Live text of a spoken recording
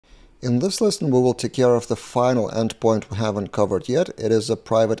In this lesson, we will take care of the final endpoint we haven't covered yet. It is a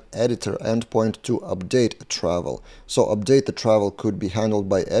private editor endpoint to update travel. So update the travel could be handled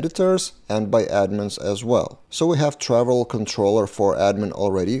by editors and by admins as well. So we have travel controller for admin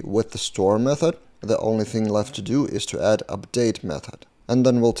already with the store method. The only thing left to do is to add update method. And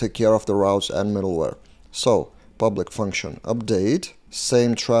then we'll take care of the routes and middleware. So public function update,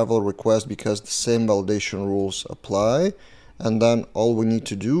 same travel request because the same validation rules apply. And then all we need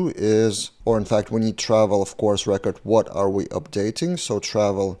to do is, or in fact, we need travel, of course, record. What are we updating? So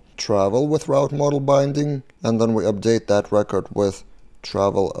travel with route model binding. And then we update that record with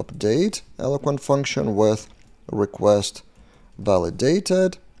travel update, eloquent function with request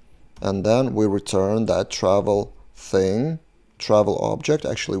validated. And then we return that travel thing, travel object.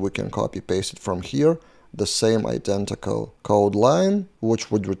 Actually, we can copy paste it from here. The same identical code line, which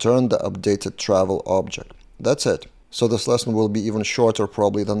would return the updated travel object. That's it. So this lesson will be even shorter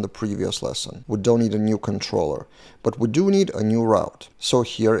probably than the previous lesson. We don't need a new controller, but we do need a new route. So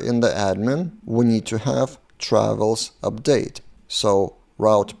here in the admin, we need to have travels update. So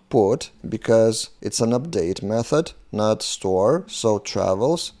route put, because it's an update method, not store. So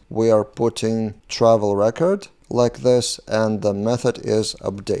travels, we are putting travel record like this, and the method is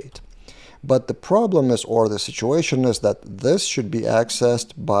update. But the problem is, or the situation is, that this should be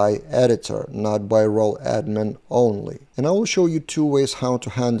accessed by editor, not by role admin only. And I will show you two ways how to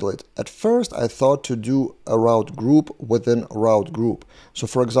handle it. At first, I thought to do a route group within a route group. So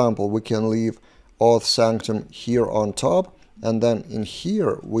for example, we can leave auth sanctum here on top, and then in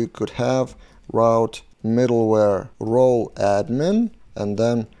here we could have route middleware role admin, and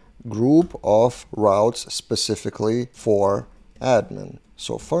then group of routes specifically for admin.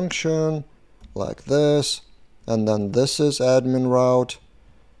 So function like this, and then this is admin route,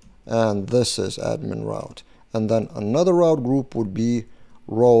 and this is admin route. And then another route group would be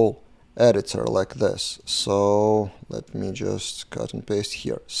role editor like this. So let me just cut and paste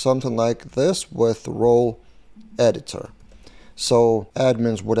here. Something like this with role editor. So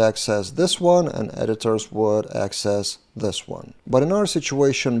admins would access this one and editors would access this one. But in our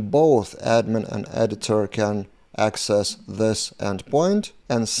situation, both admin and editor can access this endpoint.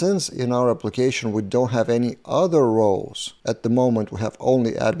 And since in our application we don't have any other roles, at the moment we have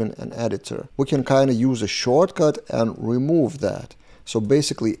only admin and editor, we can kind of use a shortcut and remove that. So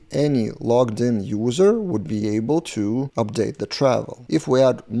basically any logged in user would be able to update the travel. If we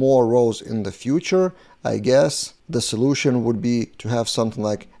add more roles in the future, I guess the solution would be to have something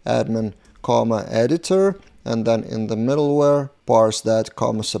like admin, editor, and then in the middleware, parse that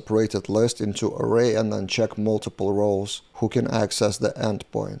comma-separated list into array and then check multiple roles who can access the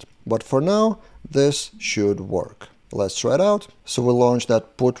endpoint. But for now, this should work. Let's try it out. So we launch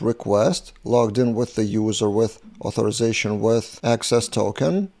that put request, logged in with the user with authorization with access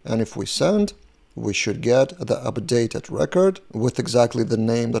token, and if we send, we should get the updated record with exactly the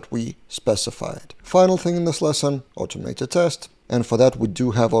name that we specified. Final thing in this lesson, automate a test. And for that, we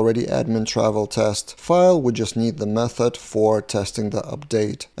do have already admin travel test file. We just need the method for testing the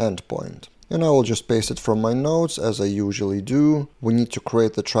update endpoint. And I will just paste it from my notes as I usually do. We need to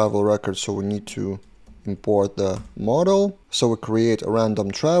create the travel record, so we need to import the model. So we create a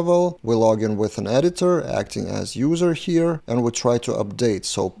random travel, we log in with an editor acting as user here, and we try to update,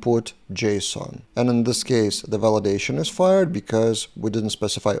 so put JSON. And in this case, the validation is fired because we didn't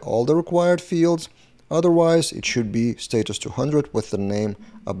specify all the required fields. Otherwise, it should be status 200 with the name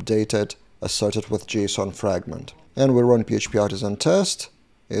updated, asserted with JSON fragment. And we run PHP artisan test.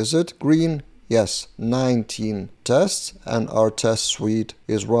 Is it green? Yes, 19 tests, and our test suite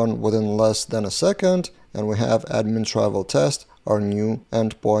is run within less than a second, and we have admin travel test, our new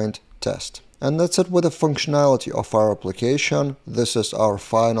endpoint test. And that's it with the functionality of our application. This is our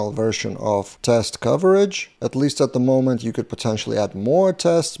final version of test coverage. At least at the moment, you could potentially add more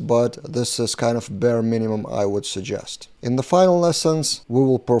tests, but this is kind of bare minimum I would suggest. In the final lessons, we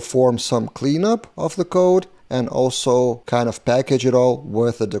will perform some cleanup of the code and also kind of package it all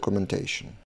with the documentation.